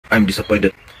I'm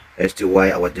disappointed as to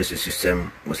why our justice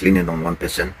system was lenient on one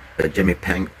person, Jamie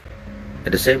Pang.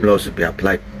 And the same law should be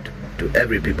applied to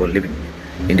every people living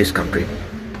in this country,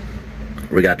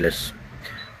 regardless.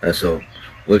 So,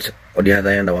 whilst on the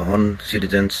other hand, our own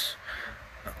citizens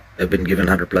have been given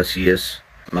 100+ years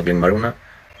smuggling marijuana,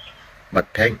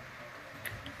 but Pang,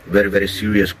 very, very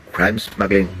serious crimes,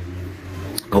 smuggling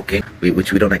cocaine,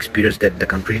 which we don't experience that in the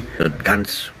country,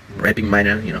 guns, raping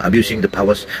minor, abusing the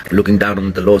powers, looking down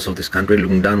on the laws of this country,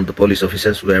 looking down on the police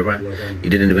officers, whoever. He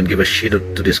didn't even give a shit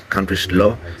to this country's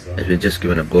law. Has been just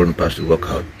given a golden pass to walk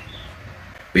out.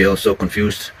 We are also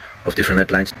confused of different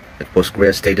headlines. Post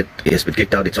Korea stated he has been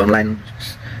kicked out. It's online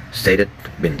stated,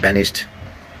 been banished.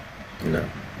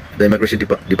 The immigration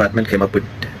department came up with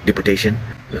deportation.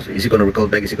 Is he going to recall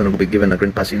back? Is he going to be given a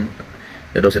green pass in?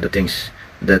 Those are the things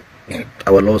that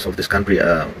our laws of this country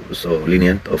are so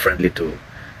lenient or friendly to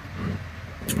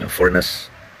foreigners,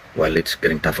 while it's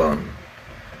getting tougher on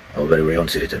our very own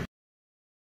citizens.